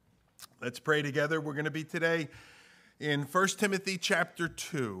Let's pray together. We're going to be today in 1 Timothy chapter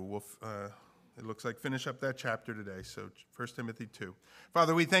 2. We'll, it looks like finish up that chapter today, so 1 Timothy 2.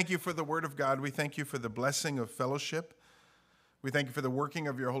 Father, we thank you for the word of God. We thank you for the blessing of fellowship. We thank you for the working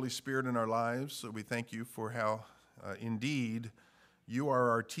of your Holy Spirit in our lives. We thank you for how, indeed, you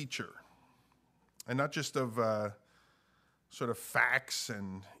are our teacher. And not just of sort of facts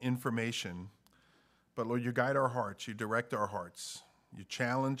and information, but Lord, you guide our hearts, you direct our hearts. You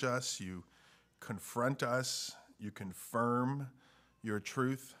challenge us, you confront us, you confirm your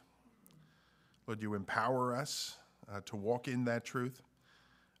truth. Lord, you empower us to walk in that truth.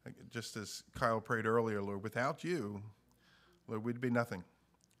 Just as Kyle prayed earlier, Lord, without you, Lord, we'd be nothing.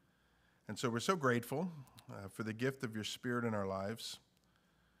 And so we're so grateful for the gift of your Spirit in our lives.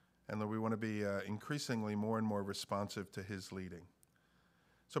 And Lord, we want to be increasingly more and more responsive to his leading.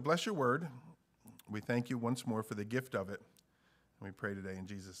 So bless your word. We thank you once more for the gift of it. We pray today in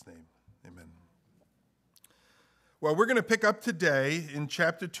Jesus' name. Amen. Well, we're going to pick up today in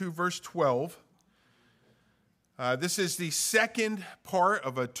chapter 2, verse 12. This is the second part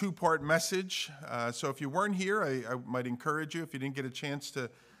of a two-part message. So if you weren't here, I might encourage you, if you didn't get a chance to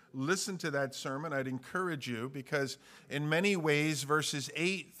listen to that sermon, I'd encourage you because in many ways, verses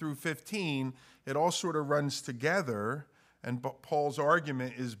 8 through 15, it all sort of runs together, and Paul's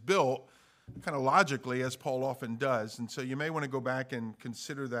argument is built kind of logically, as Paul often does. And so you may want to go back and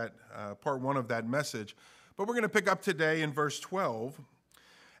consider that part one of that message. But we're going to pick up today in verse 12.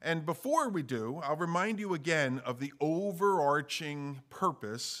 And before we do, I'll remind you again of the overarching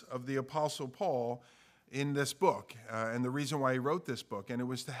purpose of the Apostle Paul in this book and the reason why he wrote this book. And it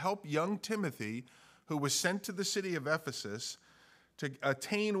was to help young Timothy, who was sent to the city of Ephesus, to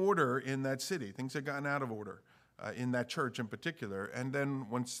attain order in that city. Things had gotten out of order in that church in particular, and then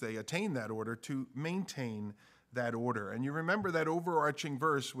once they attain that order, to maintain that order. And you remember that overarching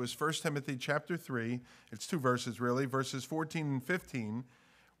verse was 1 Timothy chapter 3, it's two verses really, verses 14 and 15,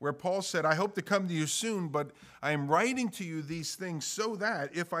 where Paul said, I hope to come to you soon, but I am writing to you these things so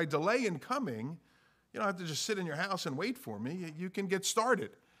that if I delay in coming, you don't have to just sit in your house and wait for me, you can get started.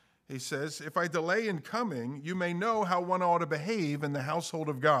 He says, if I delay in coming, you may know how one ought to behave in the household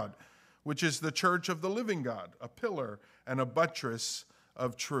of God, which is the church of the living God, a pillar and a buttress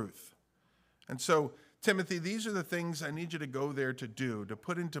of truth. And so, Timothy, these are the things I need you to go there to do, to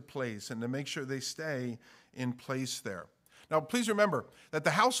put into place, and to make sure they stay in place there. Now, please remember that the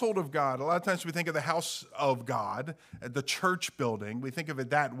household of God, a lot of times we think of the house of God, the church building. We think of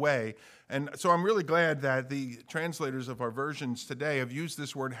it that way. And so I'm really glad that the translators of our versions today have used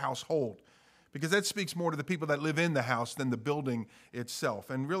this word household, because that speaks more to the people that live in the house than the building itself.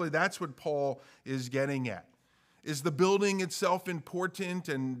 And really, that's what Paul is getting at. Is the building itself important,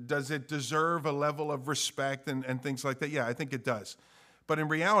 and does it deserve a level of respect and things like that? Yeah, I think it does. But in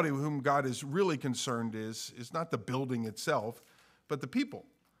reality, whom God is really concerned is not the building itself, but the people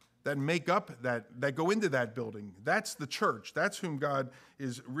that make up that go into that building. That's the church. That's whom God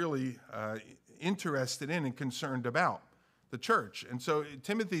is really interested in and concerned about. The church. And so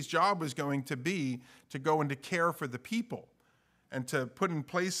Timothy's job was going to be to go and to care for the people and to put in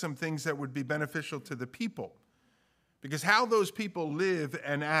place some things that would be beneficial to the people. Because how those people live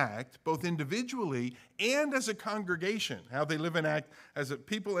and act, both individually and as a congregation, how they live and act as a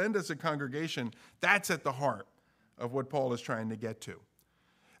people and as a congregation, that's at the heart of what Paul is trying to get to.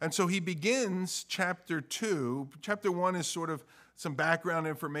 And so he begins chapter 2. Chapter 1 is sort of some background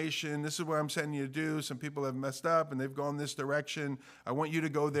information. This is what I'm sending you to do. Some people have messed up and they've gone this direction. I want you to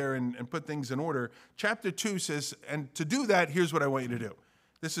go there and put things in order. Chapter 2 says, and to do that, here's what I want you to do.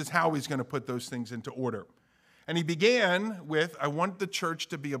 This is how he's going to put those things into order. And he began with, I want the church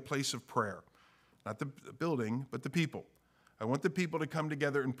to be a place of prayer. Not the building, but the people. I want the people to come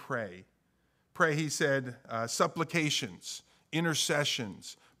together and pray. Pray, he said, supplications,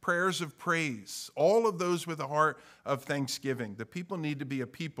 intercessions, prayers of praise, all of those with a heart of thanksgiving. The people need to be a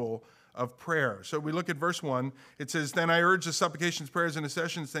people of prayer. So we look at verse 1. It says, then I urge the supplications, prayers, and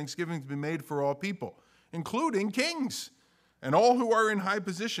intercessions, thanksgiving to be made for all people, including kings and all who are in high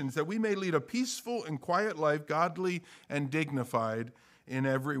positions, that we may lead a peaceful and quiet life, godly and dignified in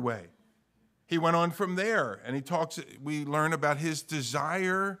every way. He went on from there, and we learn about his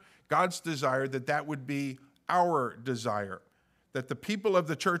desire, God's desire, that would be our desire. That the people of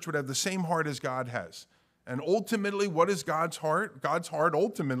the church would have the same heart as God has. And ultimately, what is God's heart? God's heart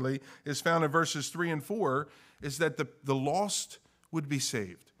ultimately is found in verses 3 and 4, is that the lost would be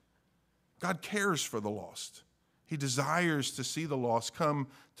saved. God cares for the lost. He desires to see the lost come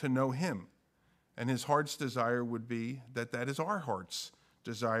to know him. And his heart's desire would be that is our heart's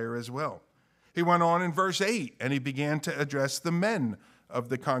desire as well. He went on in verse 8, and he began to address the men of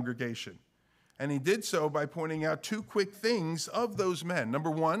the congregation. And he did so by pointing out two quick things of those men.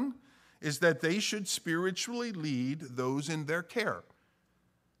 Number one is that they should spiritually lead those in their care.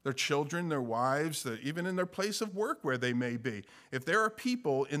 Their children, their wives, even in their place of work where they may be. If there are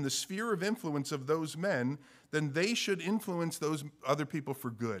people in the sphere of influence of those men, then they should influence those other people for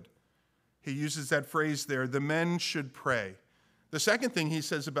good. He uses that phrase there, the men should pray. The second thing he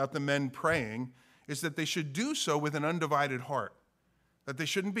says about the men praying is that they should do so with an undivided heart, that they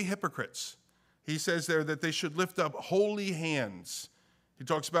shouldn't be hypocrites. He says there that they should lift up holy hands. He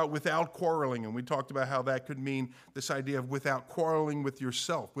talks about without quarreling, and we talked about how that could mean this idea of without quarreling with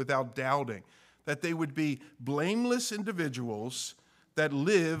yourself, without doubting, that they would be blameless individuals that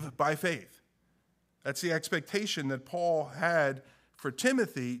live by faith. That's the expectation that Paul had for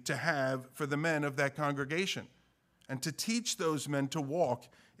Timothy to have for the men of that congregation, and to teach those men to walk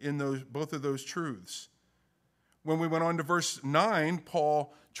in both of those truths. When we went on to verse 9,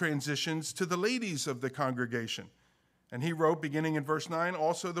 Paul transitions to the ladies of the congregation. And he wrote, beginning in verse 9,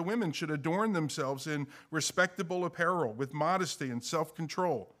 also the women should adorn themselves in respectable apparel, with modesty and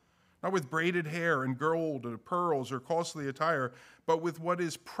self-control, not with braided hair and gold or pearls or costly attire, but with what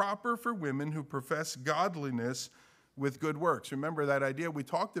is proper for women who profess godliness with good works. Remember, that idea we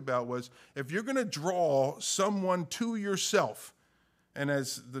talked about was, if you're going to draw someone to yourself, and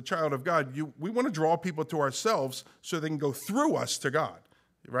as the child of God, we want to draw people to ourselves so they can go through us to God,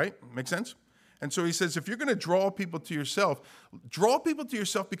 right? Make sense? And so he says, if you're going to draw people to yourself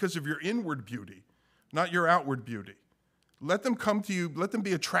because of your inward beauty, not your outward beauty. Let them come to you, let them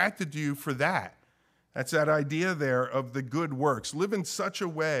be attracted to you for that. That's that idea there of the good works. Live in such a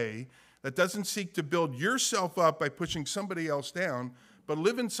way that doesn't seek to build yourself up by pushing somebody else down, but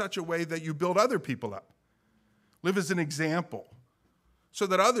live in such a way that you build other people up. Live as an example so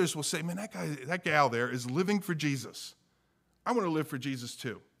that others will say, man, that gal there is living for Jesus. I want to live for Jesus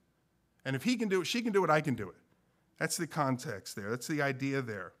too. And if he can do it, she can do it, I can do it. That's the context there. That's the idea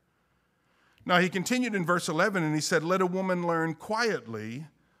there. Now, he continued in verse 11, and he said, let a woman learn quietly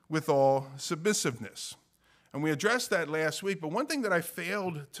with all submissiveness. And we addressed that last week, but one thing that I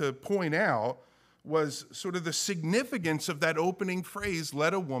failed to point out was sort of the significance of that opening phrase,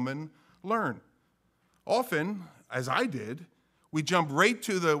 let a woman learn. Often, as I did, we jump right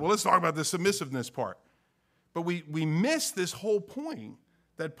to let's talk about the submissiveness part. But we miss this whole point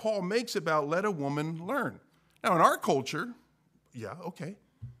that Paul makes about let a woman learn. Now, in our culture, yeah, okay,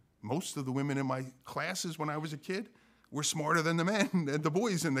 most of the women in my classes when I was a kid were smarter than the men and the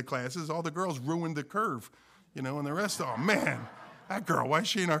boys in the classes. All the girls ruined the curve, and the rest, oh man, that girl, why is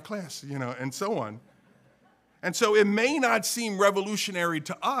she in our class, and so on. And so it may not seem revolutionary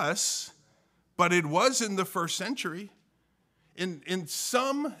to us, but it was in the first century. In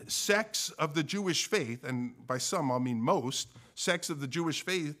some sects of the Jewish faith, and by some I'll mean most, sects of the Jewish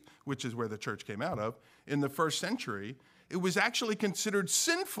faith, which is where the church came out of, in the first century, it was actually considered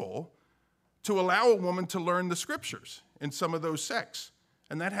sinful to allow a woman to learn the scriptures in some of those sects.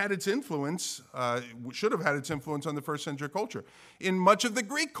 And that had its influence, should have had its influence on the first century culture. In much of the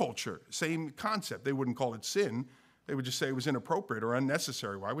Greek culture, same concept. They wouldn't call it sin. They would just say it was inappropriate or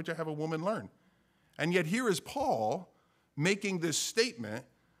unnecessary. Why would you have a woman learn? And yet here is Paul making this statement,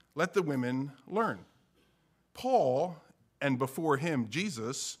 let the women learn. Paul, and before him,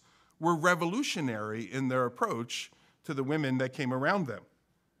 Jesus, were revolutionary in their approach to the women that came around them.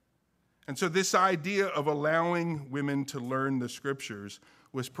 And so this idea of allowing women to learn the scriptures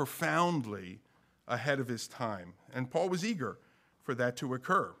was profoundly ahead of his time. And Paul was eager for that to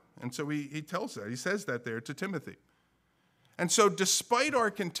occur. And so he says that there to Timothy. And so despite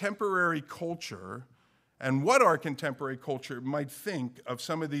our contemporary culture and what our contemporary culture might think of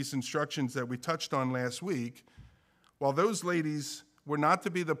some of these instructions that we touched on last week, while those ladies were not to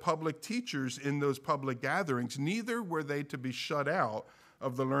be the public teachers in those public gatherings, neither were they to be shut out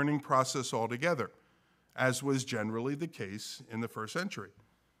of the learning process altogether, as was generally the case in the first century.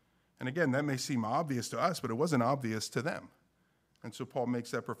 And again, that may seem obvious to us, but it wasn't obvious to them. And so Paul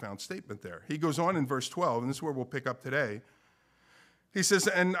makes that profound statement there. He goes on in verse 12, and this is where we'll pick up today. He says,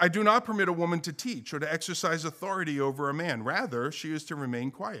 and I do not permit a woman to teach or to exercise authority over a man. Rather, she is to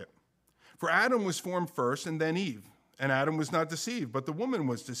remain quiet. For Adam was formed first and then Eve. And Adam was not deceived, but the woman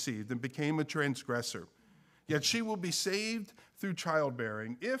was deceived and became a transgressor. Yet she will be saved through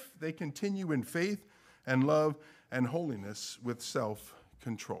childbearing if they continue in faith and love and holiness with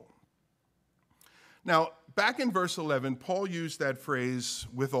self-control. Now, back in verse 11, Paul used that phrase,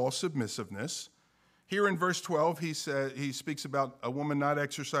 with all submissiveness. Here in verse 12, he speaks about a woman not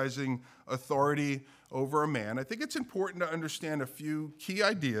exercising authority over a man. I think it's important to understand a few key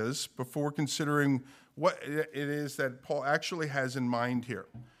ideas before considering what it is that Paul actually has in mind here.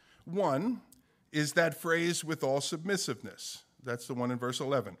 One is that phrase, with all submissiveness. That's the one in verse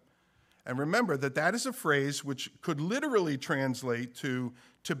 11. And remember that that is a phrase which could literally translate to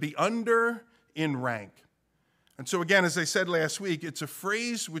be under in rank. And so again, as I said last week, it's a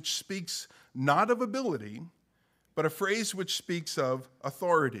phrase which speaks not of ability, but a phrase which speaks of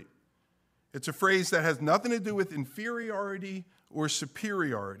authority. It's a phrase that has nothing to do with inferiority or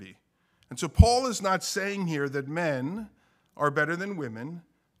superiority. And so Paul is not saying here that men are better than women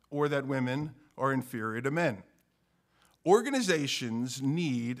or that women are inferior to men. Organizations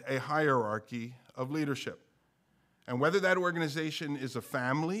need a hierarchy of leadership. And whether that organization is a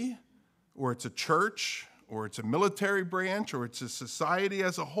family or it's a church or it's a military branch or it's a society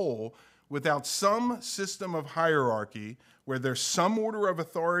as a whole, without some system of hierarchy where there's some order of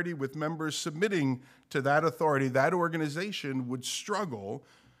authority with members submitting to that authority, that organization would struggle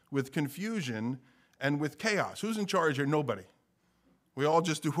with confusion and with chaos. Who's in charge here? Nobody. We all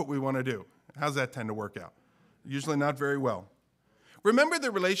just do what we want to do. How's that tend to work out? Usually not very well. Remember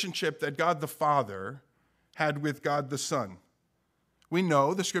the relationship that God the Father had with God the Son. We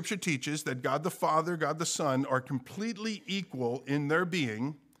know the Scripture teaches that God the Father, God the Son are completely equal in their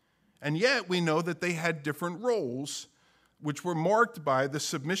being, and yet we know that they had different roles which were marked by the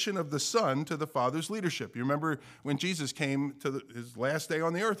submission of the Son to the Father's leadership. You remember when Jesus came to his last day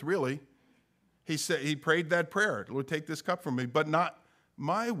on the earth, really, he prayed that prayer, Lord, take this cup from me, but not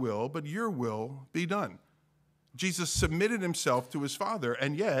my will, but your will be done. Jesus submitted himself to his Father,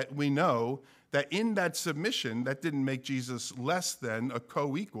 and yet we know that in that submission, that didn't make Jesus less than a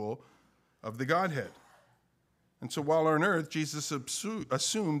co-equal of the Godhead. And so while on earth, Jesus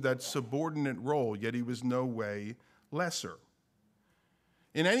assumed that subordinate role, yet he was no way lesser.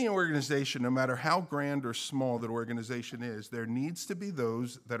 In any organization, no matter how grand or small that organization is, there needs to be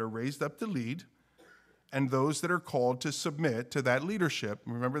those that are raised up to lead and those that are called to submit to that leadership.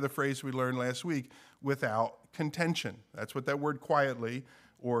 Remember the phrase we learned last week, without contention. That's what that word quietly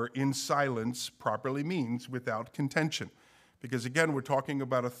or in silence properly means, without contention. Because again, we're talking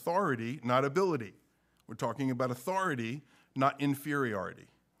about authority, not ability. We're talking about authority, not inferiority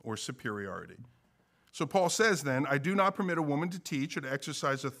or superiority. So Paul says then, I do not permit a woman to teach or to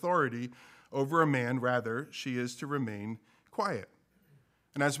exercise authority over a man. Rather, she is to remain quiet.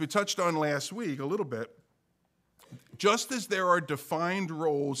 And as we touched on last week a little bit, just as there are defined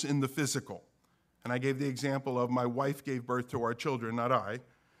roles in the physical, and I gave the example of my wife gave birth to our children, not I,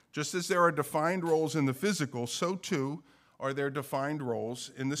 just as there are defined roles in the physical, so too are there defined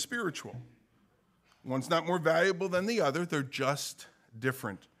roles in the spiritual. One's not more valuable than the other, they're just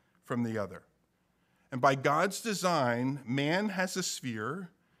different from the other. And by God's design, man has a sphere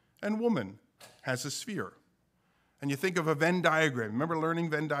and woman has a sphere. And you think of a Venn diagram. Remember learning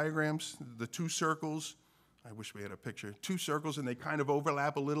Venn diagrams? The two circles. I wish we had a picture. Two circles, and they kind of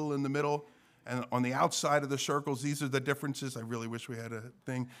overlap a little in the middle. And on the outside of the circles, these are the differences. I really wish we had a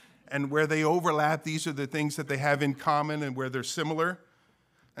thing. And where they overlap, these are the things that they have in common and where they're similar.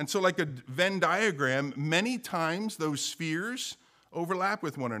 And so like a Venn diagram, many times those spheres overlap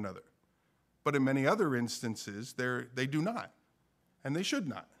with one another. But in many other instances, they do not, and they should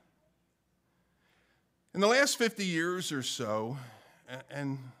not. In the last 50 years or so,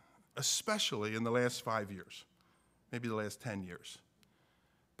 and especially in the last 5 years, maybe the last 10 years,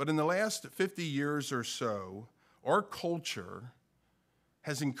 but in the last 50 years or so, our culture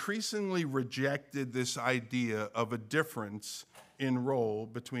has increasingly rejected this idea of a difference in role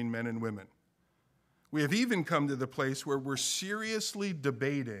between men and women. We have even come to the place where we're seriously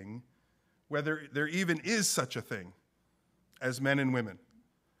debating whether there even is such a thing as men and women,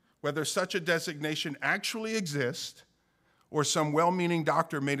 whether such a designation actually exists or some well-meaning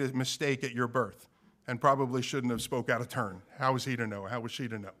doctor made a mistake at your birth and probably shouldn't have spoke out of turn. How was he to know? How was she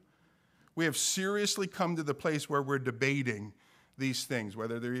to know? We have seriously come to the place where we're debating these things,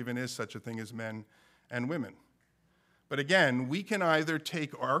 whether there even is such a thing as men and women. But again, we can either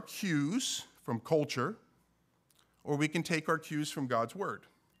take our cues from culture or we can take our cues from God's word.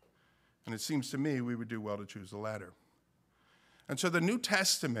 And it seems to me we would do well to choose the latter. And so the New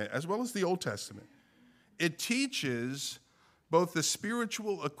Testament, as well as the Old Testament, it teaches both the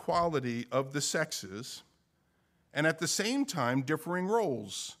spiritual equality of the sexes and at the same time differing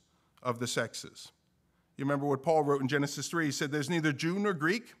roles of the sexes. You remember what Paul wrote in Genesis 3. He said, there's neither Jew nor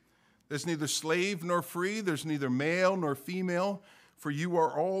Greek, there's neither slave nor free, there's neither male nor female, for you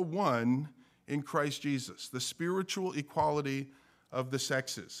are all one in Christ Jesus. The spiritual equality of the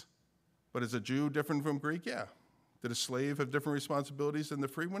sexes. But is a Jew different from Greek? Yeah. Did a slave have different responsibilities than the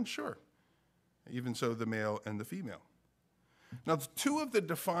free one? Sure. Even so, the male and the female. Now, two of the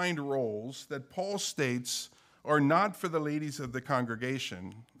defined roles that Paul states are not for the ladies of the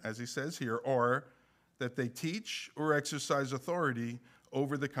congregation, as he says here, are that they teach or exercise authority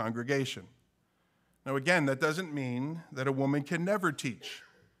over the congregation. Now, again, that doesn't mean that a woman can never teach.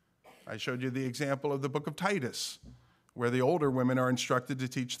 I showed you the example of the book of Titus, where the older women are instructed to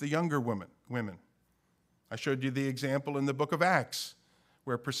teach the younger women. I showed you the example in the book of Acts,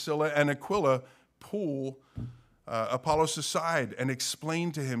 where Priscilla and Aquila pull Apollos aside and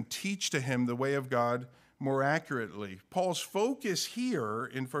explain to him, teach to him the way of God more accurately. Paul's focus here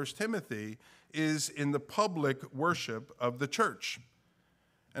in 1 Timothy is in the public worship of the church.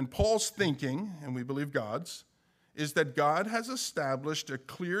 And Paul's thinking, and we believe God's, is that God has established a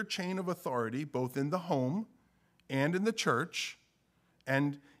clear chain of authority both in the home and in the church.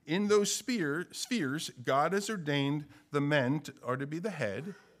 And in those spheres, God has ordained the men are to be the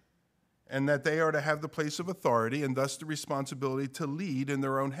head, and that they are to have the place of authority and thus the responsibility to lead in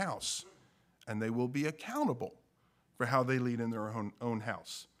their own house. And they will be accountable for how they lead in their own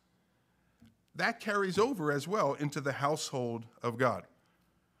house. That carries over as well into the household of God.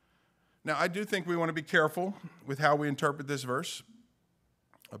 Now, I do think we want to be careful with how we interpret this verse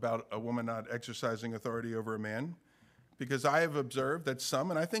about a woman not exercising authority over a man, because I have observed that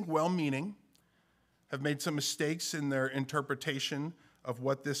some, and I think well-meaning, have made some mistakes in their interpretation of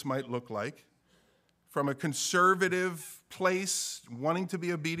what this might look like. From a conservative place, wanting to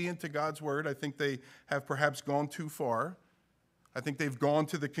be obedient to God's word, I think they have perhaps gone too far. I think they've gone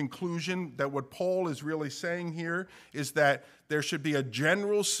to the conclusion that what Paul is really saying here is that there should be a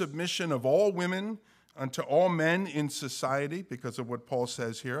general submission of all women unto all men in society because of what Paul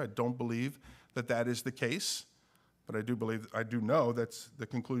says here. I don't believe that that is the case, but I do know that's the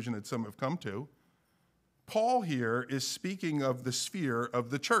conclusion that some have come to. Paul here is speaking of the sphere of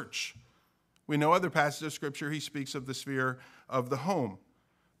the church. We know other passages of Scripture, he speaks of the sphere of the home.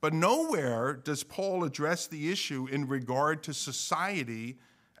 But nowhere does Paul address the issue in regard to society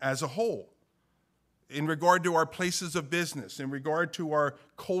as a whole, in regard to our places of business, in regard to our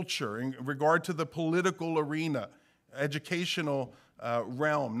culture, in regard to the political arena, educational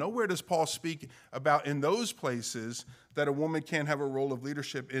realm. Nowhere does Paul speak about in those places that a woman can't have a role of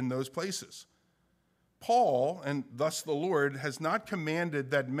leadership in those places. Paul, and thus the Lord, has not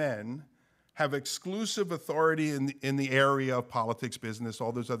commanded that men have exclusive authority in the area of politics, business,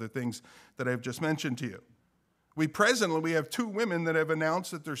 all those other things that I've just mentioned to you. We have two women that have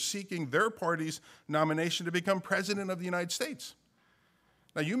announced that they're seeking their party's nomination to become president of the United States.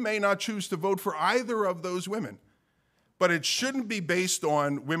 Now, you may not choose to vote for either of those women, but it shouldn't be based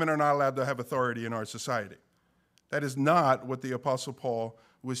on women are not allowed to have authority in our society. That is not what the Apostle Paul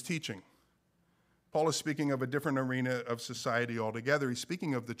was teaching. Paul is speaking of a different arena of society altogether. He's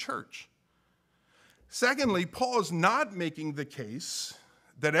speaking of the church. Secondly, Paul is not making the case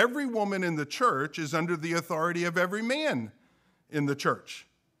that every woman in the church is under the authority of every man in the church.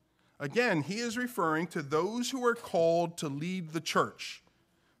 Again, he is referring to those who are called to lead the church,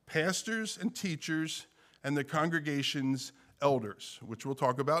 pastors and teachers and the congregation's elders, which we'll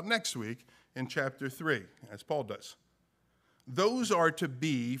talk about next week in chapter 3, as Paul does. Those are to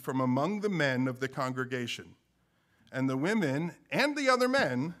be from among the men of the congregation, and the women and the other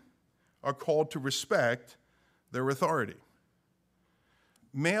men are called to respect their authority.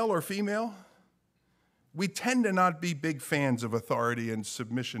 Male or female, we tend to not be big fans of authority and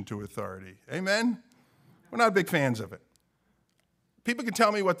submission to authority. Amen? We're not big fans of it. People can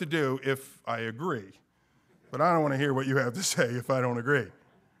tell me what to do if I agree, but I don't want to hear what you have to say if I don't agree.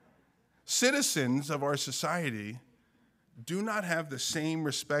 Citizens of our society do not have the same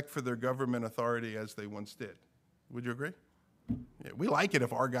respect for their government authority as they once did. Would you agree? Yeah, we like it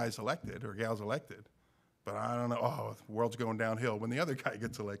if our guy's elected or gal's elected, but I don't know, the world's going downhill when the other guy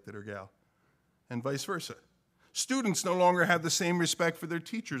gets elected or gal, and vice versa. Students no longer have the same respect for their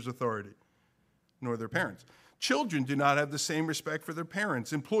teacher's authority, nor their parents. Children do not have the same respect for their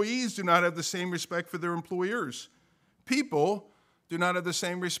parents. Employees do not have the same respect for their employers. People do not have the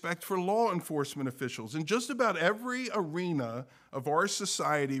same respect for law enforcement officials. In just about every arena of our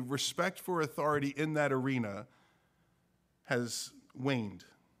society, respect for authority in that arena has waned.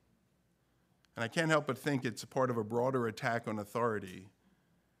 And I can't help but think it's a part of a broader attack on authority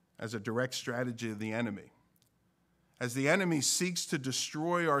as a direct strategy of the enemy. As the enemy seeks to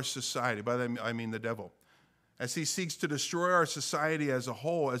destroy our society, by that I mean the devil, as he seeks to destroy our society as a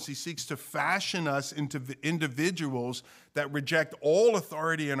whole, as he seeks to fashion us into individuals that reject all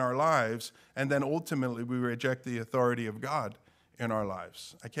authority in our lives, and then ultimately we reject the authority of God in our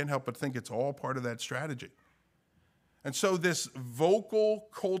lives. I can't help but think it's all part of that strategy. And so this vocal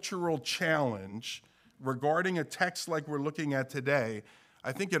cultural challenge regarding a text like we're looking at today,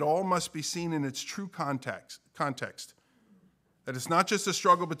 I think it all must be seen in its true context. That it's not just a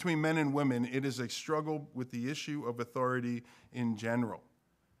struggle between men and women, it is a struggle with the issue of authority in general.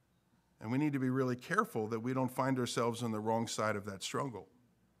 And we need to be really careful that we don't find ourselves on the wrong side of that struggle.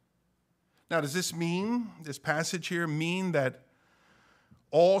 Now, does this passage here mean that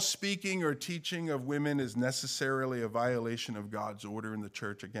all speaking or teaching of women is necessarily a violation of God's order in the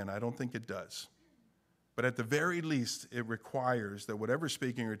church? Again, I don't think it does. But at the very least, it requires that whatever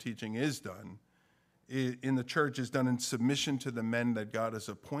speaking or teaching is done in the church is done in submission to the men that God has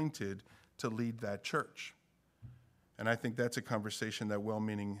appointed to lead that church. And I think that's a conversation that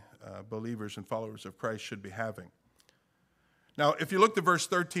well-meaning believers and followers of Christ should be having. Now, if you look to verse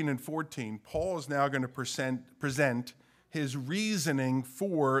 13 and 14, Paul is now going to present his reasoning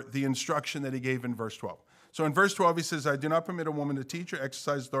for the instruction that he gave in verse 12. So in verse 12, he says, I do not permit a woman to teach or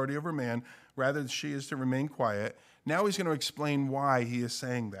exercise authority over man. Rather, she is to remain quiet. Now he's going to explain why he is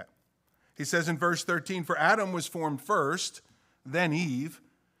saying that. He says in verse 13, for Adam was formed first, then Eve.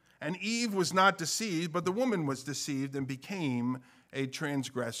 And Eve was not deceived, but the woman was deceived and became a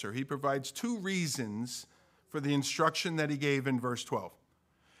transgressor. He provides two reasons for the instruction that he gave in verse 12.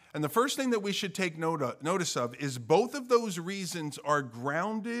 And the first thing that we should take notice of is both of those reasons are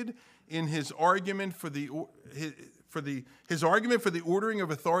grounded in his argument for his argument for the ordering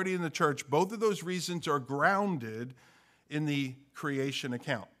of authority in the church. Both of those reasons are grounded in the creation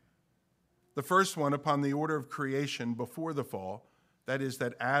account. The first one upon the order of creation before the fall, that is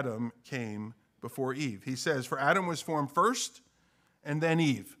that Adam came before Eve. He says, for Adam was formed first and then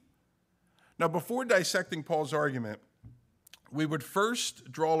Eve. Now, before dissecting Paul's argument, we would first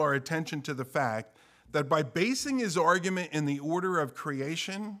draw our attention to the fact that by basing his argument in the order of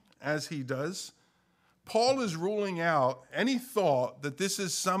creation, as he does, Paul is ruling out any thought that this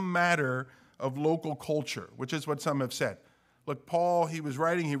is some matter of local culture, which is what some have said. Look, Paul, he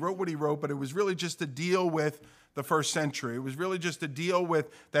wrote what he wrote, but it was really just to deal with the first century. It was really just to deal with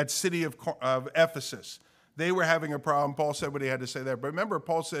that city of Ephesus. They were having a problem. Paul said what he had to say there. But remember,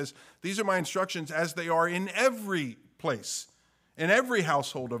 Paul says, these are my instructions as they are in every place, in every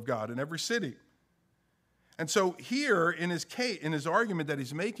household of God, in every city. And so here in his argument that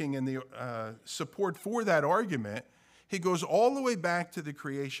he's making and the support for that argument, he goes all the way back to the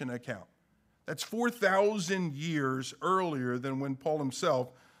creation account. That's 4,000 years earlier than when Paul himself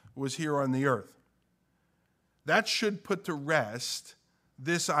was here on the earth. That should put to rest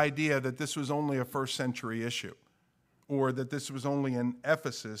this idea that this was only a first century issue or that this was only an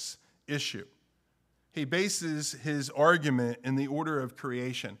Ephesus issue. He bases his argument in the order of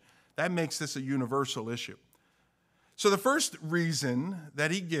creation. That makes this a universal issue. So the first reason that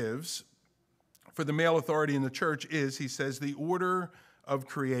he gives for the male authority in the church is, he says, the order of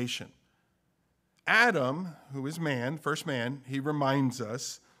creation. Adam, who is man, first man, he reminds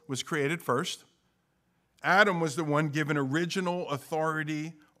us, was created first. Adam was the one given original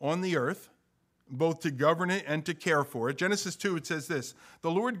authority on the earth, both to govern it and to care for it. Genesis 2, it says this, the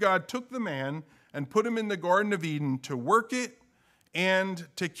Lord God took the man and put him in the Garden of Eden to work it and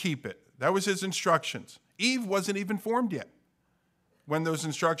to keep it. That was his instructions. Eve wasn't even formed yet when those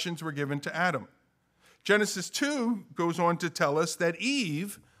instructions were given to Adam. Genesis 2 goes on to tell us that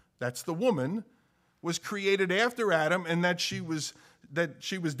Eve, that's the woman, was created after Adam, and that she was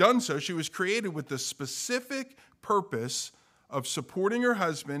done so. She was created with the specific purpose of supporting her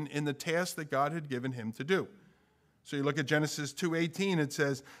husband in the task that God had given him to do. So you look at Genesis 2:18, it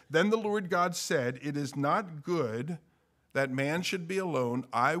says, then the Lord God said, it is not good that man should be alone.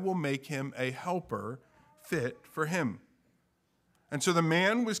 I will make him a helper fit for him. And so the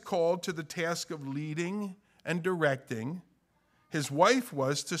man was called to the task of leading and directing. His wife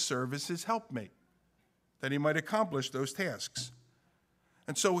was to serve as his helpmate, that he might accomplish those tasks.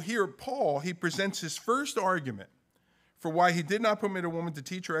 And so here, Paul, he presents his first argument for why he did not permit a woman to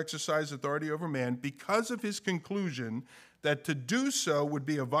teach or exercise authority over man, because of his conclusion that to do so would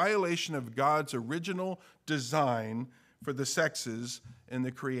be a violation of God's original design for the sexes in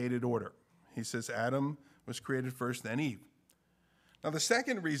the created order. He says Adam was created first, then Eve. Now, the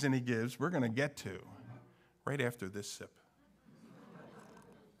second reason he gives, we're going to get to right after this sip.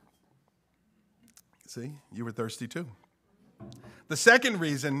 See, you were thirsty too. The second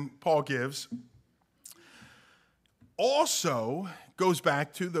reason Paul gives also goes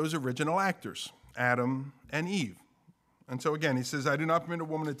back to those original actors, Adam and Eve. And so again, he says, I do not permit a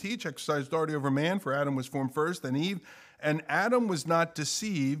woman to teach, exercise authority over man, for Adam was formed first, then Eve. And Adam was not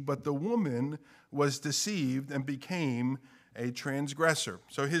deceived, but the woman was deceived and became a transgressor.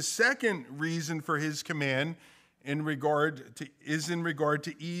 So his second reason for his command is in regard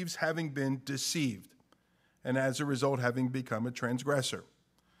to Eve's having been deceived. and as a result, having become a transgressor.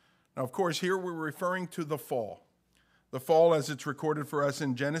 Now, of course, here we're referring to the fall. The fall as it's recorded for us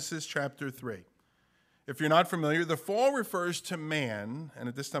in Genesis chapter 3. If you're not familiar, the fall refers to man, and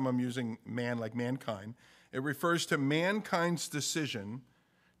at this time I'm using man like mankind. It refers to mankind's decision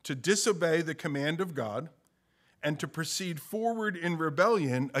to disobey the command of God and to proceed forward in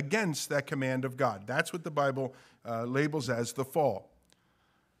rebellion against that command of God. That's what the Bible labels as the fall.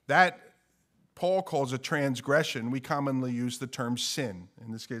 That Paul calls a transgression. We commonly use the term sin.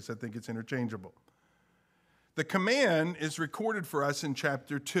 In this case, I think it's interchangeable. The command is recorded for us in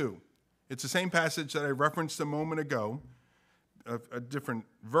chapter 2. It's the same passage that I referenced a moment ago, a different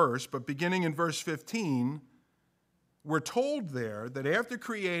verse, but beginning in verse 15, we're told there that after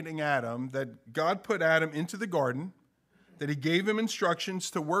creating Adam, that God put Adam into the garden, that he gave him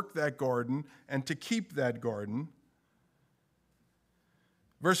instructions to work that garden and to keep that garden.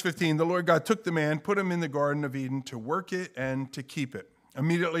 Verse 15, the Lord God took the man, put him in the Garden of Eden to work it and to keep it.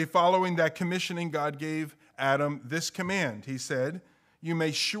 Immediately following that commissioning, God gave Adam this command. He said, "You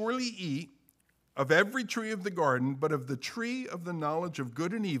may surely eat of every tree of the garden, but of the tree of the knowledge of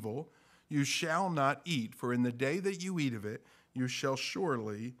good and evil you shall not eat, for in the day that you eat of it, you shall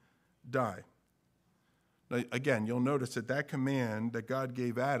surely die." Now, again, you'll notice that command that God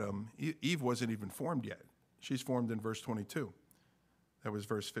gave Adam, Eve wasn't even formed yet. She's formed in verse 22. That was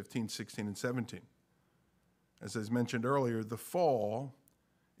verse 15, 16, and 17. As I mentioned earlier, the fall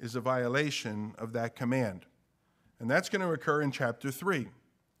is a violation of that command. And that's going to occur in chapter 3,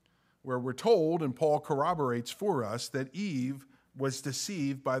 where we're told, and Paul corroborates for us, that Eve was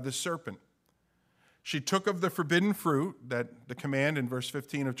deceived by the serpent. She took of the forbidden fruit, that the command in verse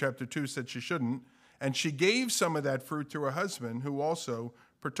 15 of chapter 2 said she shouldn't, and she gave some of that fruit to her husband, who also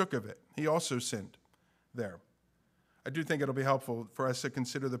partook of it. He also sinned there. I do think it'll be helpful for us to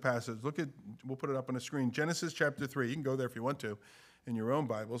consider the passage. We'll put it up on the screen. Genesis chapter 3. You can go there if you want to in your own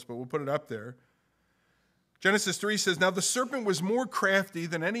Bibles, but we'll put it up there. Genesis 3 says, "Now the serpent was more crafty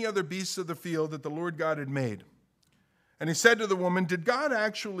than any other beast of the field that the Lord God had made. And he said to the woman, 'Did God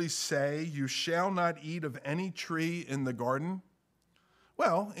actually say, you shall not eat of any tree in the garden?'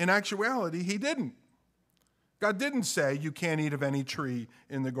 Well, in actuality, he didn't. God didn't say you can't eat of any tree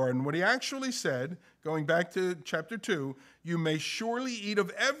in the garden. What he actually said, going back to chapter 2, you may surely eat of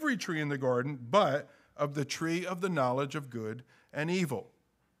every tree in the garden, but of the tree of the knowledge of good and evil."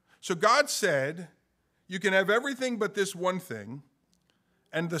 So God said, you can have everything but this one thing.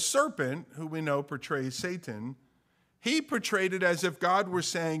 And the serpent, who we know portrays Satan, he portrayed it as if God were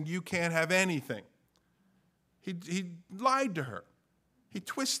saying you can't have anything. He lied to her. He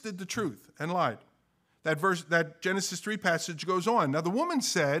twisted the truth and lied. That Genesis 3 passage goes on. Now the woman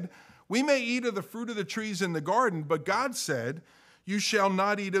said, "We may eat of the fruit of the trees in the garden, but God said, you shall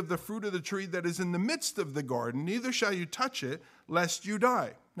not eat of the fruit of the tree that is in the midst of the garden, neither shall you touch it, lest you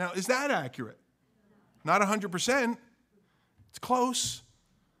die." Now, is that accurate? Not 100%. It's close.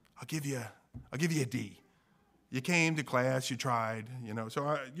 I'll give you a D. You came to class, you tried,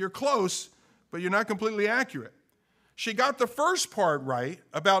 so you're close, but you're not completely accurate. She got the first part right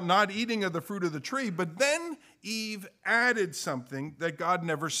about not eating of the fruit of the tree, but then Eve added something that God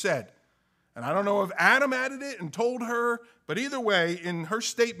never said. And I don't know if Adam added it and told her, but either way, in her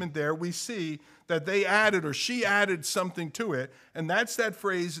statement there, we see that they added, or she added something to it, and that's that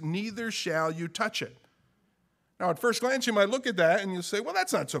phrase, "neither shall you touch it." Now, at first glance, you might look at that and you'll say, well,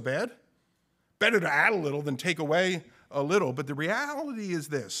 that's not so bad. Better to add a little than take away a little. But the reality is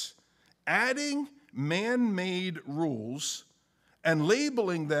this: adding man-made rules and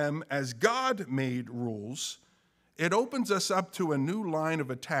labeling them as God-made rules, it opens us up to a new line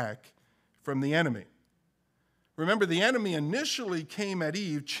of attack from the enemy. Remember, the enemy initially came at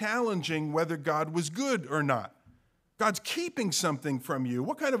Eve challenging whether God was good or not. God's keeping something from you.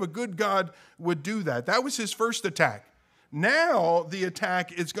 What kind of a good God would do that? That was his first attack. Now the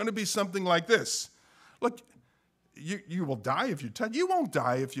attack is going to be something like this. Look, you will die if you touch it. You won't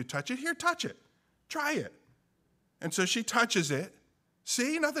die if you touch it. Here, touch it. Try it. And so she touches it.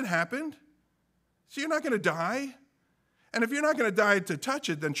 See, nothing happened. So you're not going to die. And if you're not going to die to touch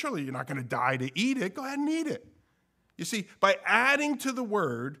it, then surely you're not going to die to eat it. Go ahead and eat it. You see, by adding to the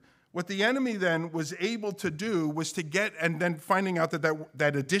word, what the enemy then was able to do was to get, and then finding out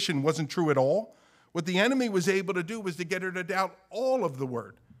that addition wasn't true at all, what the enemy was able to do was to get her to doubt all of the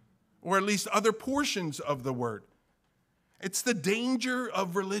word, or at least other portions of the word. It's the danger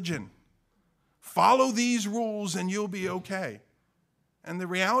of religion. Follow these rules and you'll be okay. And the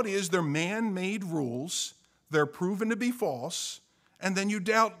reality is they're man-made rules, they're proven to be false, and then you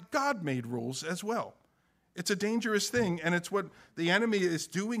doubt God-made rules as well. It's a dangerous thing, and it's what the enemy is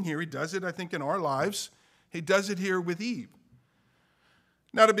doing here. He does it, I think, in our lives. He does it here with Eve.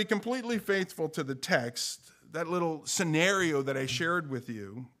 Now, to be completely faithful to the text, that little scenario that I shared with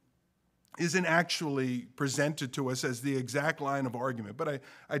you isn't actually presented to us as the exact line of argument, but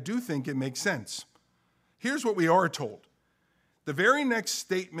I do think it makes sense. Here's what we are told. The very next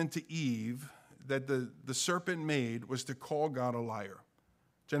statement to Eve that the serpent made was to call God a liar.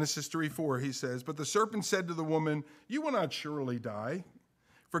 Genesis 3:4, he says, "But the serpent said to the woman, 'You will not surely die.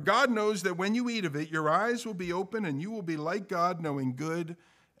 For God knows that when you eat of it, your eyes will be open and you will be like God, knowing good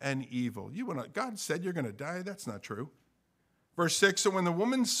and evil.'" God said you're going to die? That's not true. Verse 6, "So when the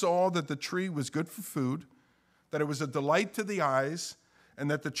woman saw that the tree was good for food, that it was a delight to the eyes,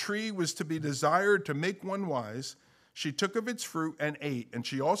 and that the tree was to be desired to make one wise, she took of its fruit and ate. And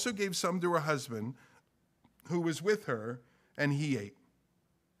she also gave some to her husband who was with her, and he ate."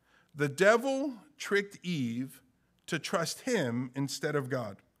 The devil tricked Eve to trust him instead of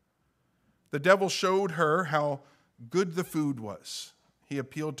God. The devil showed her how good the food was. He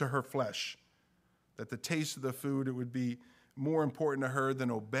appealed to her flesh, that the taste of the food, it would be more important to her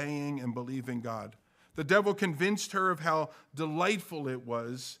than obeying and believing God. The devil convinced her of how delightful it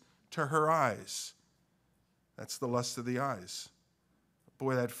was to her eyes. That's the lust of the eyes.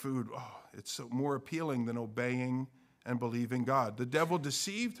 Boy, that food, it's so more appealing than obeying and believing God. The devil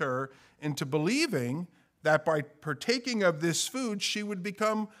deceived her into believing that by partaking of this food, she would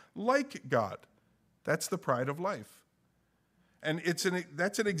become like God. That's the pride of life. And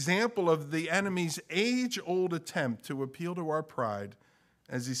that's an example of the enemy's age-old attempt to appeal to our pride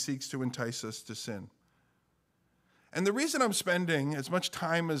as he seeks to entice us to sin. And the reason I'm spending as much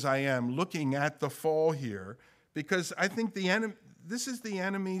time as I am looking at the fall here, because I think this is the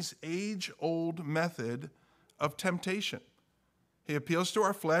enemy's age-old method of temptation. He appeals to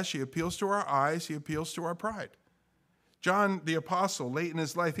our flesh, he appeals to our eyes, he appeals to our pride. John the Apostle, late in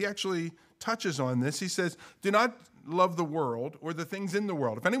his life, he actually touches on this. He says, "Do not love the world or the things in the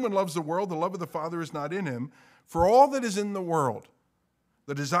world. If anyone loves the world, the love of the Father is not in him. For all that is in the world,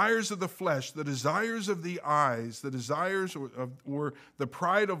 the desires of the flesh, the desires of the eyes, the desires or the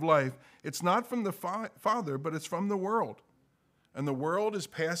pride of life, it's not from the Father, but it's from the world. And the world is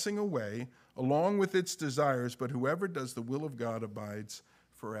passing away along with its desires, but whoever does the will of God abides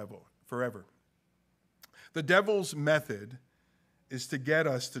forever." The devil's method is to get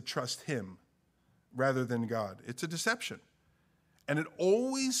us to trust him rather than God. It's a deception. And it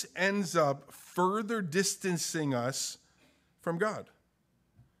always ends up further distancing us from God.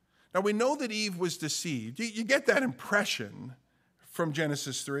 Now, we know that Eve was deceived. You get that impression from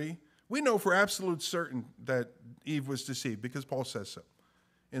Genesis 3. We know for absolute certain that Eve was deceived because Paul says so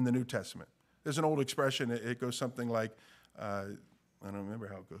in the New Testament. There's an old expression. It goes something like, I don't remember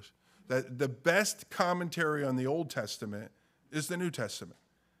how it goes, that the best commentary on the Old Testament is the New Testament.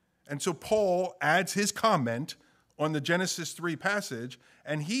 And so Paul adds his comment on the Genesis 3 passage,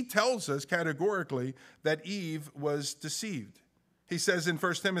 and he tells us categorically that Eve was deceived. He says in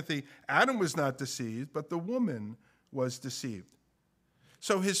 1 Timothy, Adam was not deceived, but the woman was deceived.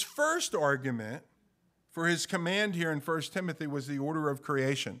 So his first argument for his command here in 1 Timothy was the order of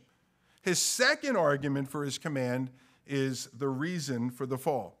creation. His second argument for his command is the reason for the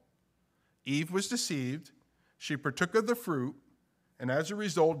fall. Eve was deceived, she partook of the fruit, and as a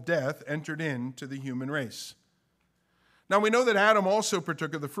result, death entered into the human race. Now we know that Adam also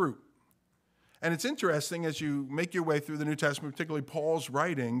partook of the fruit. And it's interesting as you make your way through the New Testament, particularly Paul's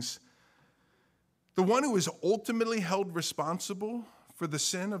writings, the one who is ultimately held responsible for the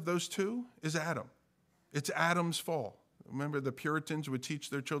sin of those two is Adam. It's Adam's fall. Remember the Puritans would teach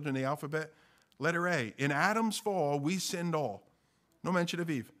their children the alphabet? Letter A. In Adam's fall, we sinned all. No mention of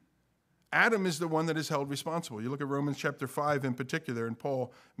Eve. Adam is the one that is held responsible. You look at Romans chapter 5 in particular, and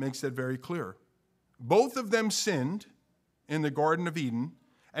Paul makes that very clear. Both of them sinned in the Garden of Eden,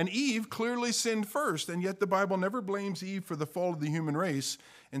 and Eve clearly sinned first, and yet the Bible never blames Eve for the fall of the human race.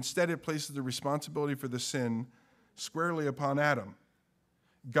 Instead, it places the responsibility for the sin squarely upon Adam.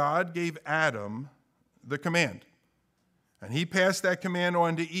 God gave Adam the command, and he passed that command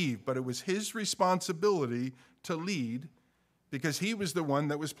on to Eve, but it was his responsibility to lead because he was the one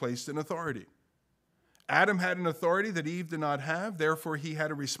that was placed in authority. Adam had an authority that Eve did not have, therefore he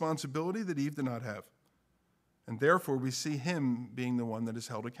had a responsibility that Eve did not have. And therefore we see him being the one that is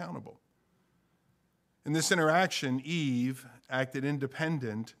held accountable. In this interaction, Eve acted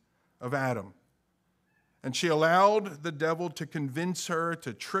independent of Adam. And she allowed the devil to convince her,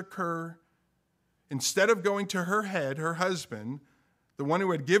 to trick her. Instead of going to her head, her husband, the one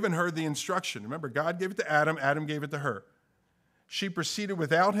who had given her the instruction. Remember, God gave it to Adam, Adam gave it to her. She proceeded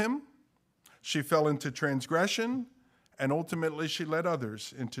without him. She fell into transgression, and ultimately she led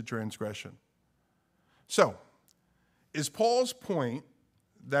others into transgression. So, is Paul's point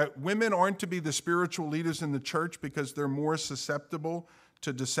that women aren't to be the spiritual leaders in the church because they're more susceptible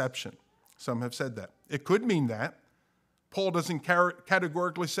to deception? Some have said that. It could mean that. Paul doesn't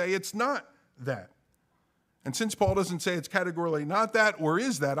categorically say it's not that. And since Paul doesn't say it's categorically not that or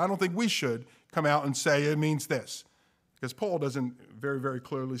is that, I don't think we should come out and say it means this, because Paul doesn't very, very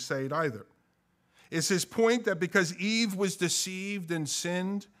clearly say it either. Is his point that because Eve was deceived and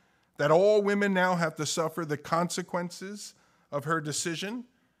sinned, that all women now have to suffer the consequences of her decision,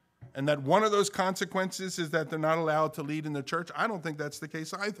 and that one of those consequences is that they're not allowed to lead in the church? I don't think that's the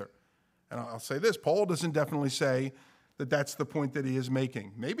case either. And I'll say this, Paul doesn't definitely say that that's the point that he is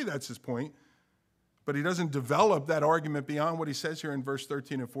making. Maybe that's his point, but he doesn't develop that argument beyond what he says here in verse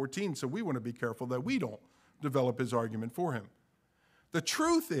 13 and 14, so we want to be careful that we don't develop his argument for him. The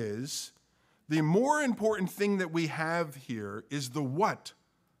truth is, the more important thing that we have here is the what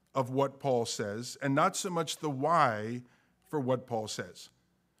of what Paul says, and not so much the why for what Paul says.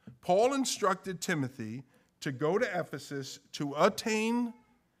 Paul instructed Timothy to go to Ephesus to attain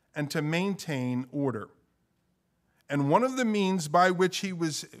and to maintain order. And one of the means by which he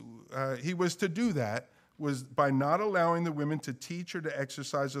was to do that was by not allowing the women to teach or to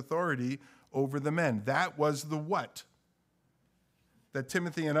exercise authority over the men. That was the what that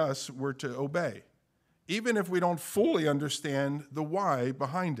Timothy and us were to obey, even if we don't fully understand the why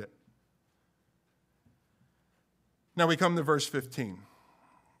behind it. Now we come to verse 15,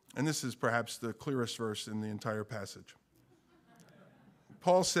 and this is perhaps the clearest verse in the entire passage.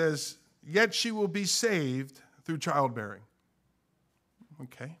 Paul says, "Yet she will be saved through childbearing."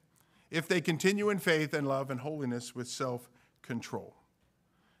 Okay? If they continue in faith and love and holiness with self-control.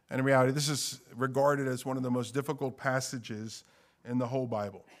 And in reality, this is regarded as one of the most difficult passages in the whole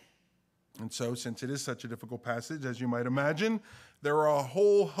Bible. And so, since it is such a difficult passage, as you might imagine, there are a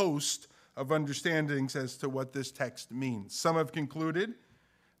whole host of understandings as to what this text means. Some have concluded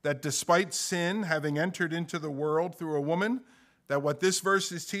that despite sin having entered into the world through a woman, that what this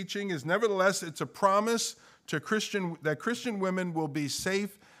verse is teaching is nevertheless, it's a promise to that Christian women will be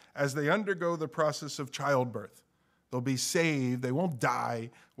safe as they undergo the process of childbirth. They'll be saved. They won't die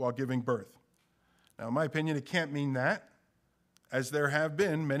while giving birth. Now, in my opinion, it can't mean that, as there have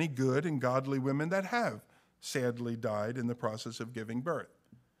been many good and godly women that have sadly died in the process of giving birth.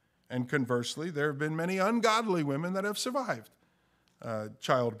 And conversely, there have been many ungodly women that have survived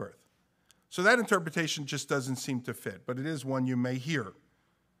childbirth. So that interpretation just doesn't seem to fit, but it is one you may hear.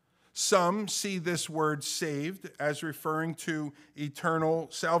 Some see this word saved as referring to eternal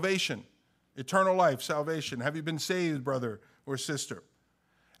salvation, eternal life, salvation. Have you been saved, brother or sister?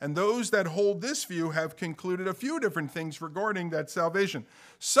 And those that hold this view have concluded a few different things regarding that salvation.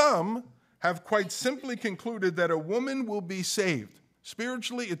 Some have quite simply concluded that a woman will be saved,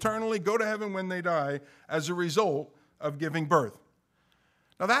 spiritually, eternally, go to heaven when they die as a result of giving birth.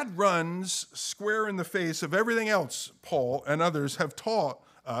 Now that runs square in the face of everything else Paul and others have taught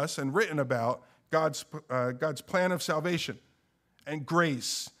us and written about God's plan of salvation and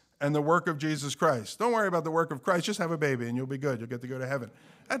grace and the work of Jesus Christ. Don't worry about the work of Christ, just have a baby and you'll be good. You'll get to go to heaven.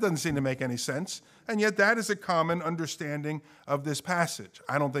 That doesn't seem to make any sense, and yet that is a common understanding of this passage.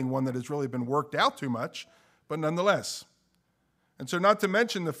 I don't think one that has really been worked out too much, but nonetheless. And so not to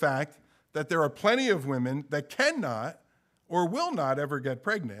mention the fact that there are plenty of women that cannot or will not ever get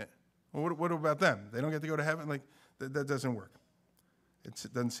pregnant. Well, what about them? They don't get to go to heaven? Like, that doesn't work. It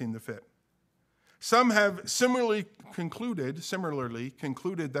doesn't seem to fit. Some have similarly concluded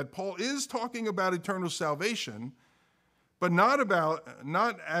that Paul is talking about eternal salvation, but not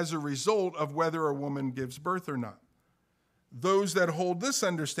as a result of whether a woman gives birth or not. Those that hold this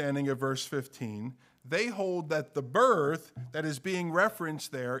understanding of verse 15, they hold that the birth that is being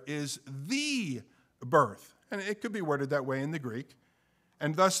referenced there is the birth. And it could be worded that way in the Greek.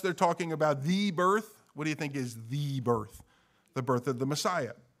 And thus they're talking about the birth. What do you think is the birth? The birth of the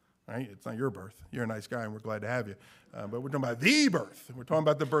Messiah. Right? It's not your birth. You're a nice guy and we're glad to have you. But we're talking about the birth. We're talking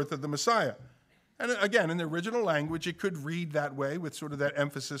about the birth of the Messiah. And again, in the original language, it could read that way with sort of that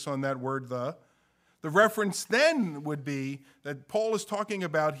emphasis on that word the. The reference then would be that Paul is talking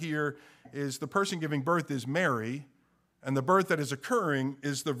about here is the person giving birth is Mary, and the birth that is occurring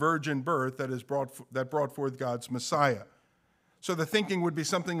is the virgin birth that brought forth God's Messiah. So the thinking would be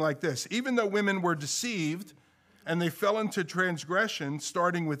something like this. Even though women were deceived and they fell into transgression,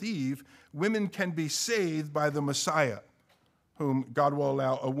 starting with Eve, women can be saved by the Messiah, whom God will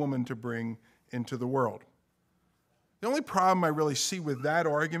allow a woman to bring into the world. The only problem I really see with that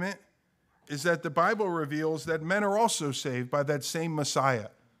argument is that the Bible reveals that men are also saved by that same Messiah.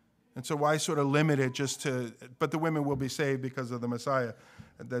 And so why sort of limit it just to, but the women will be saved because of the Messiah?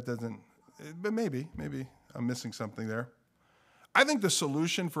 but maybe I'm missing something there. I think the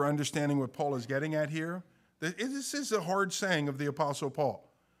solution for understanding what Paul is getting at here, this is a hard saying of the Apostle Paul.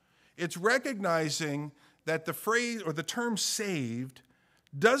 It's recognizing that the phrase or the term saved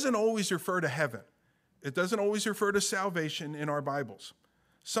doesn't always refer to heaven. It doesn't always refer to salvation in our Bibles.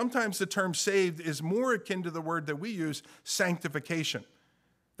 Sometimes the term saved is more akin to the word that we use, sanctification.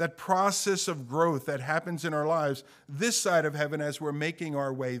 That process of growth that happens in our lives this side of heaven as we're making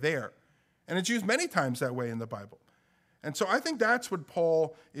our way there. And it's used many times that way in the Bible. And so I think that's what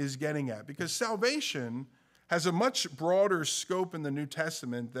Paul is getting at, because salvation has a much broader scope in the New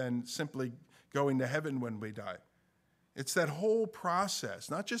Testament than simply going to heaven when we die. It's that whole process,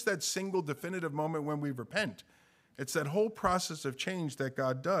 not just that single definitive moment when we repent. It's that whole process of change that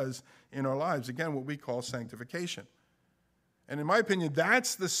God does in our lives. Again, what we call sanctification. And in my opinion,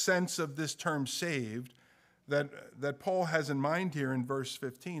 that's the sense of this term saved that Paul has in mind here in verse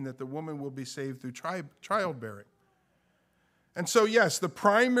 15, that the woman will be saved through childbearing. And so, yes, the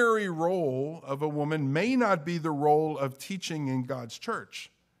primary role of a woman may not be the role of teaching in God's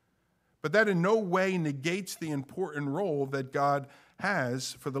church, but that in no way negates the important role that God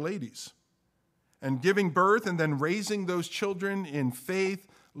has for the ladies. And giving birth and then raising those children in faith,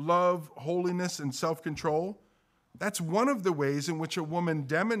 love, holiness, and self-control, that's one of the ways in which a woman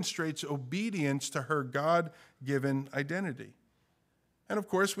demonstrates obedience to her God-given identity. And of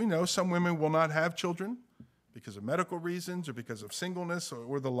course, we know some women will not have children because of medical reasons or because of singleness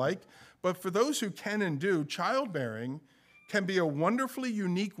or the like. But for those who can and do, childbearing can be a wonderfully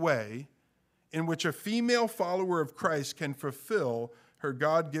unique way in which a female follower of Christ can fulfill her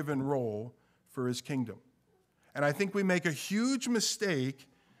God-given role for his kingdom. And I think we make a huge mistake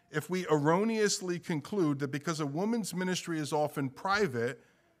if we erroneously conclude that because a woman's ministry is often private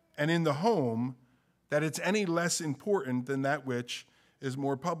and in the home, that it's any less important than that which is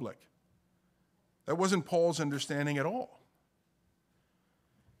more public. That wasn't Paul's understanding at all.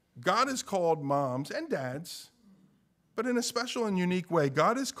 God has called moms and dads, but in a special and unique way,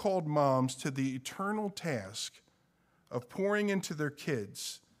 God has called moms to the eternal task of pouring into their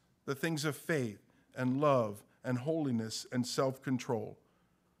kids the things of faith and love and holiness and self-control.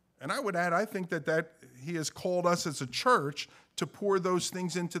 And I would add, I think that he has called us as a church to pour those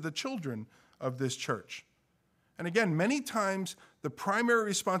things into the children of this church. And again, many times the primary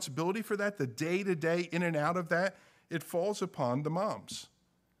responsibility for that, the day-to-day in and out of that, it falls upon the moms.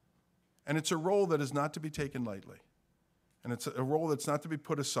 And it's a role that is not to be taken lightly. And it's a role that's not to be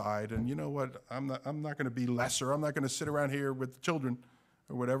put aside. And you know what? I'm not going to be lesser. I'm not going to sit around here with the children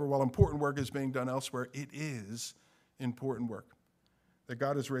or whatever while important work is being done elsewhere. It is important work that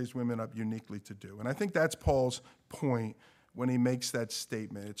God has raised women up uniquely to do. And I think that's Paul's point when he makes that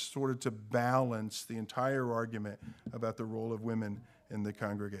statement. It's sort of to balance the entire argument about the role of women in the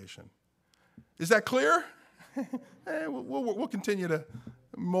congregation. Is that clear? We'll continue to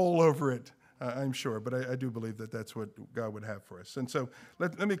mull over it, I'm sure. But I do believe that that's what God would have for us. And so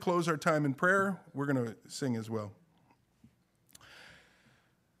let me close our time in prayer. We're going to sing as well.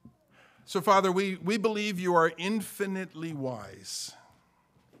 So, Father, we believe you are infinitely wise.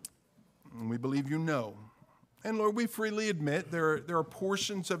 And we believe you know. And Lord, we freely admit there are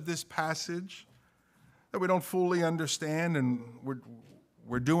portions of this passage that we don't fully understand, and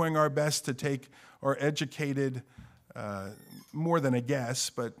we're doing our best to take our educated, more than a guess,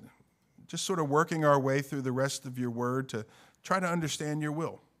 but just sort of working our way through the rest of your word to try to understand your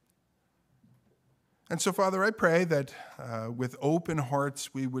will. And so, Father, I pray that with open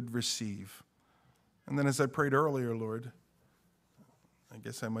hearts we would receive. And then as I prayed earlier, Lord, I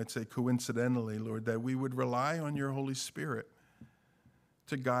guess I might say coincidentally, Lord, that we would rely on your Holy Spirit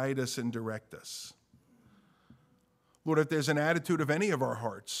to guide us and direct us. Lord, if there's an attitude of any of our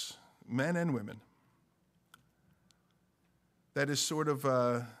hearts, men and women, that is sort of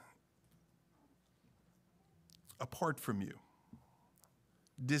apart from you,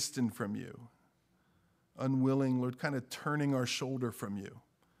 distant from you, unwilling, Lord, kind of turning our shoulder from you,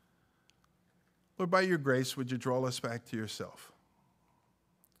 Lord, by your grace, would you draw us back to yourself?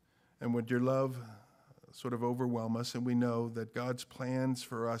 And would your love sort of overwhelm us, and we know that God's plans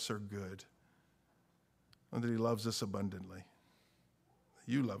for us are good, and that he loves us abundantly.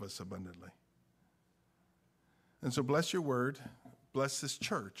 You love us abundantly. And so bless your word, bless this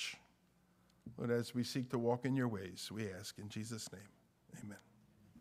church, but as we seek to walk in your ways, we ask in Jesus' name, amen.